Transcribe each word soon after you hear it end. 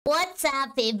What's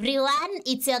up, everyone?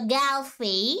 It's your girl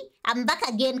Faye. I'm back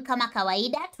again kama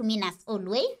kawaida to mean as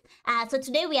always. So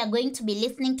today we are going to be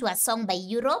listening to a song by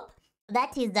Europe.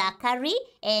 That is Carrie,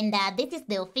 and this is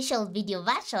the official video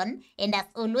version. And as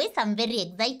always, I'm very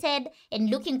excited and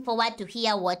looking forward to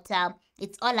hear what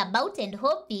it's all about, and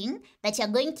hoping that you're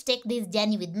going to take this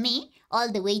journey with me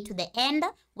all the way to the end,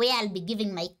 where I'll be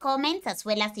giving my comments as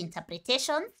well as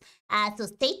interpretations. So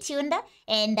stay tuned,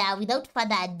 and without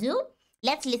further ado,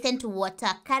 let's listen to what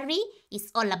Carrie is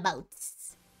all about.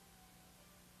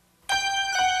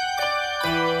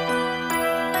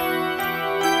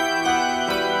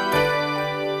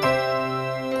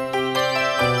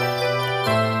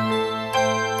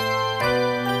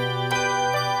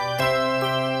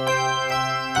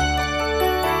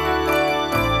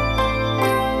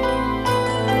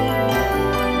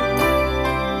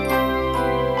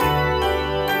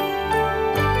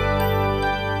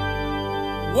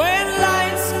 When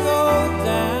lights go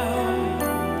down,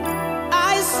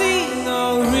 I see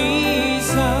no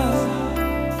reason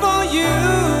for you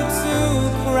to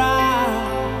cry.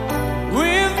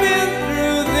 We've been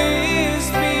through this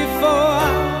before,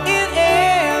 in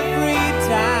every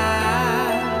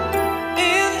time,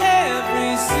 in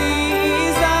every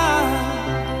season.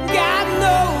 God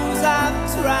knows I've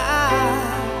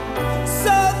tried,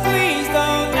 so please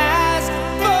don't ask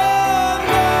for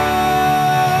more.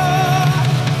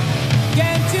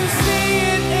 Can't you see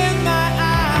it in my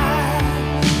eyes?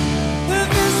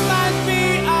 This might be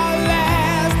our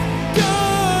last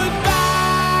goodbye.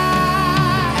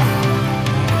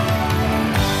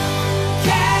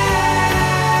 Carrie,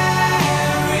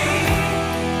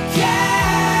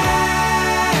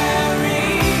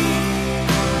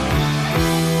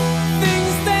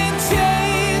 things they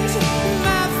change,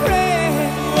 my friend.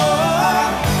 Oh,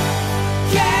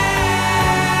 Carrie,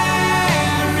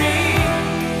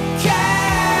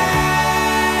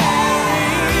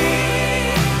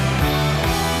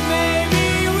 maybe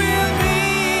we'll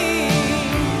meet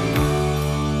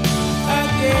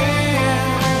again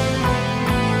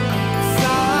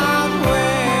somewhere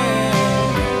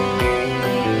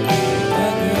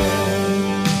again.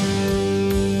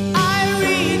 I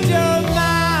read your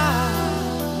mind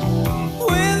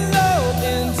with no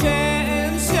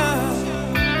intention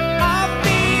of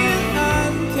being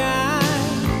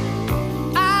unkind.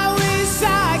 I wish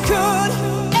I could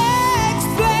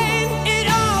explain. It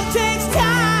all takes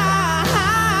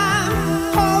time,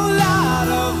 whole lot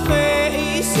of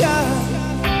patience.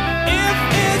 If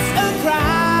it's a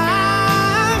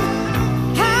crime,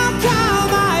 how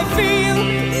come I feel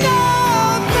no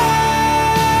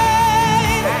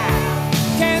pain?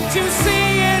 Can't you see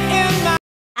it in my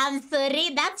I'm sorry,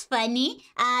 that's funny.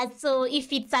 So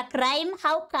if it's a crime,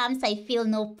 how comes I feel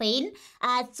no pain?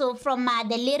 So from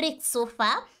the lyrics so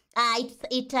far,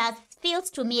 it feels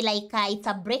to me like it's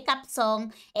a breakup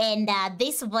song, and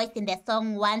this voice in the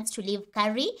song wants to leave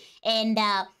Carrie. And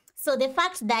so the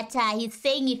fact that he's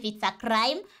saying if it's a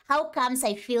crime, how comes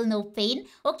I feel no pain?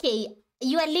 Okay,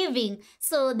 you are leaving.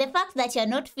 So the fact that you're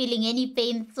not feeling any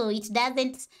pain, so it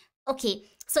doesn't... Okay,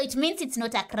 so it means it's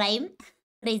not a crime.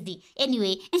 Crazy.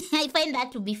 Anyway, I find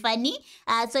that to be funny.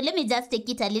 So let me just take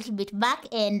it a little bit back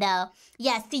and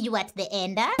yeah, see you at the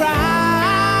end. crime?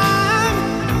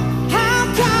 How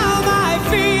come I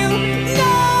feel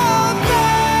no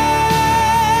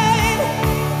pain?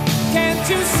 Can't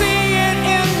you see it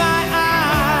in my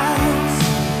eyes?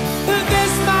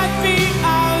 This might be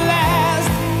our last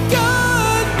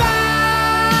goodbye.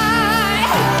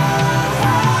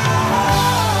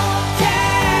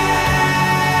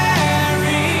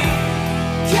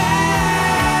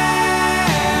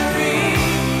 Carrie,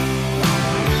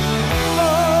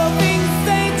 oh, things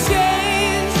they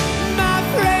change,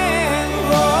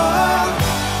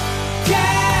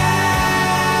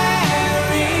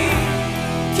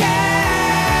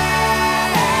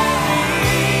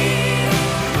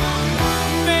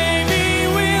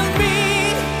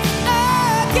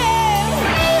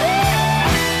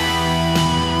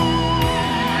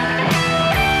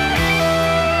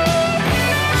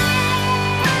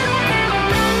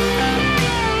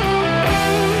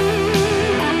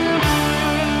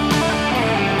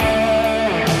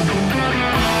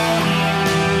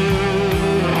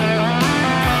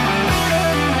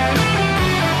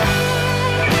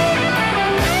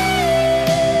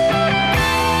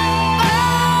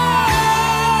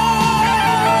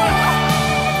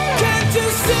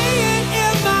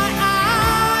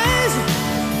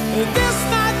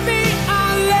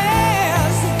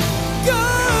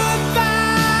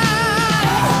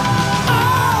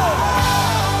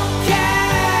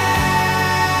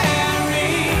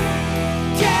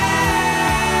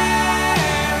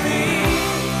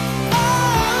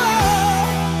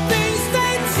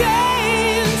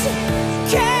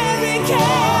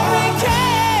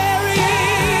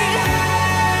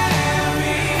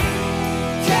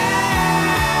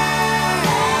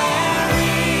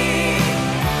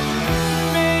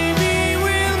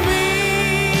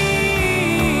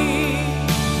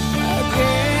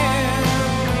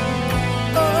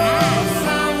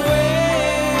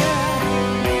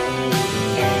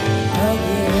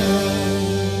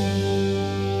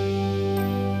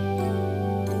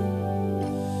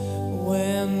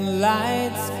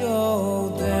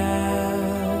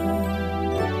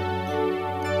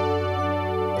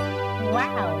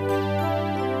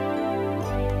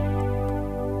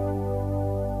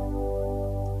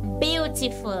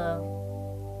 Beautiful.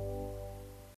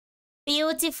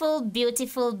 Beautiful,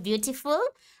 beautiful, beautiful.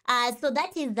 So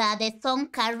that is the song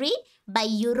Carrie by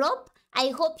Europe. I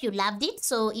hope you loved it.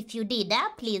 So if you did,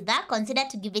 please consider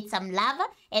to give it some love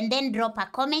and then drop a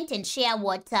comment and share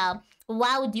what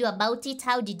wowed you about it.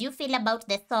 How did you feel about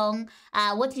the song?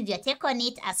 What is your take on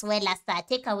it as well as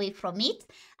takeaway from it?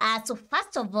 So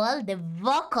first of all, the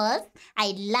vocals,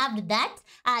 I loved that.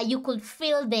 You could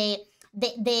feel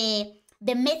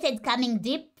the message coming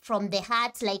deep from the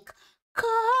heart, like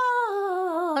Carrie.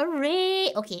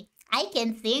 Okay, I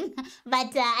can sing,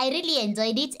 but I really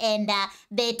enjoyed it, and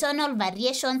the tonal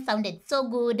variation sounded so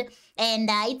good, and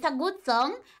it's a good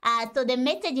song. So the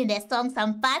message in the song,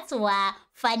 some parts were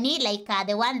funny, like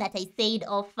the one that I said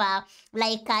of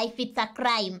if it's a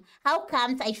crime, how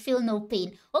comes I feel no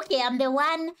pain? Okay, I'm the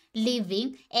one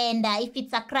living, and if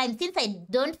it's a crime, since I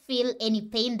don't feel any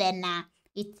pain, then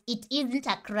it isn't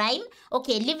a crime.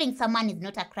 Okay, leaving someone is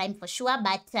not a crime for sure,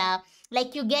 but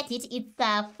like you get it, it's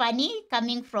funny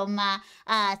coming from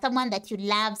someone that you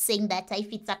love saying that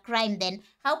if it's a crime, then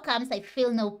how comes I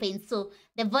feel no pain? So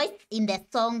the voice in the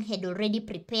song had already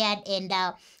prepared, and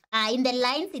in the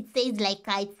lines it says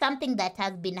it's something that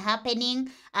has been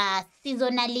happening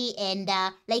seasonally and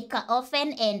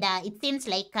often, and it seems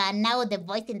like now the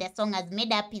voice in the song has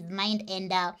made up his mind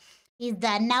and is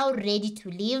now ready to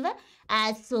leave.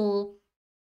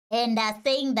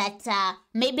 Saying that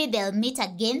maybe they'll meet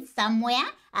again somewhere,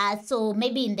 so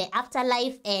maybe in the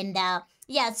afterlife, and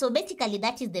so basically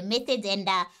that is the message, and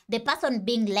the person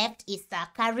being left is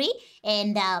Carrie,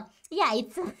 and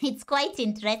it's quite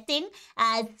interesting.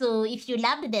 So if you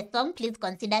loved the song, please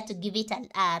consider to give it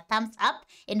a thumbs up,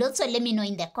 and also let me know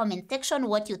in the comment section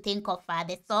what you think of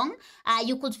the song.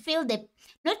 You could feel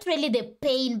not really the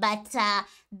pain, but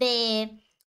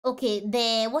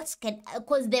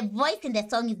because the voice in the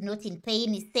song is not in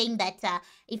pain, is saying that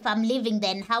if I'm living,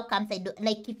 then how comes I do,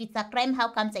 like if it's a crime, how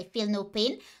comes I feel no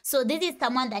pain? So this is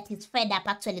someone that is fed up,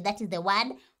 actually, that is the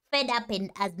word, fed up,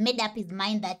 and has made up his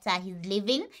mind that he's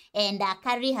living, and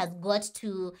Carrie has got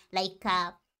to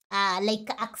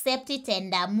accept it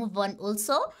and move on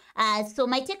also. So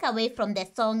my takeaway from the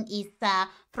song is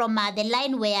from the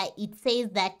line where it says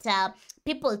that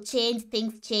people change,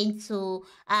 things change. So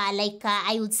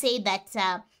I would say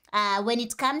that when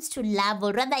it comes to love,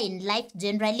 or rather in life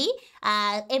generally,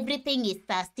 everything is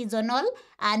seasonal.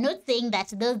 Not saying that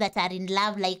those that are in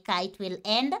love, it will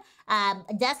end.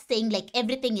 Just saying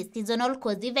everything is seasonal,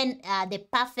 because even the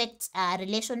perfect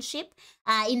relationship,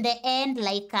 in the end,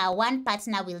 one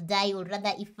partner will die, or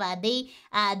rather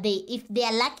if they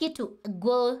are lucky to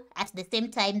go at the same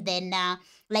time, then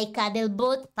they'll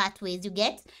both part ways, you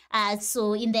get.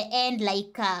 So in the end,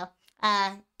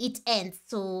 it ends,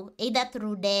 so either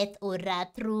through death or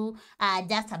through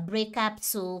just a breakup.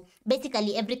 So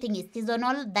basically everything is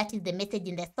seasonal. That is the message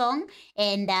in the song,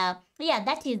 and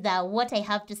that is what I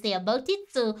have to say about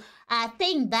it. So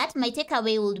saying that, my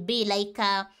takeaway would be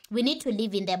we need to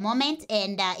live in the moment,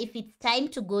 and if it's time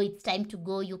to go, it's time to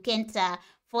go. You can't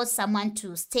force someone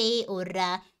to stay, or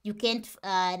you can't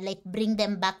bring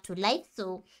them back to life.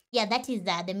 So that is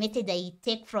the message I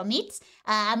take from it.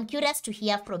 I'm curious to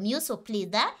hear from you, so please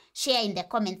share in the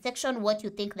comment section what you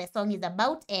think the song is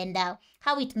about, and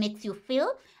how it makes you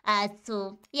feel.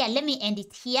 So let me end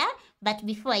it here. But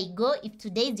before I go, if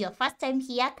today is your first time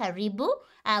here, karibu,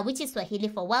 which is Swahili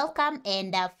for welcome,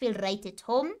 and feel right at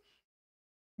home.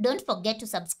 Don't forget to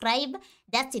subscribe,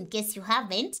 just in case you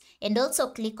haven't, and also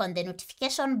click on the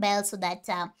notification bell so that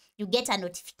you get a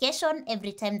notification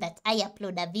every time that I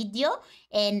upload a video.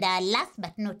 And last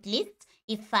but not least,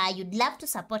 if you'd love to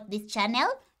support this channel,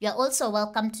 you're also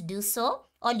welcome to do so.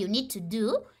 All you need to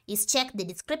do is check the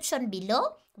description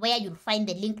below, where you'll find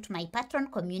the link to my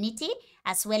Patreon community,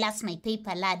 as well as my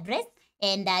PayPal address,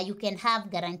 and you can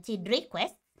have guaranteed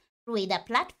requests through either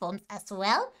platforms as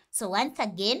well. So once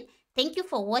again, thank you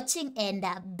for watching, and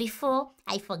before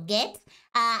I forget,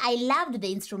 I loved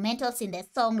the instrumentals in the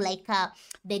song,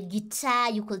 the guitar.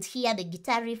 You could hear the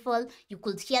guitar riffle, you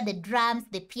could hear the drums,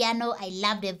 the piano. I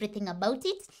loved everything about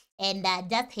it, and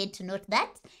just had to note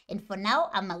that. And for now,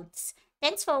 I'm out.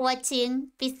 Thanks for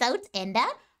watching. Peace out, and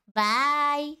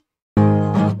bye.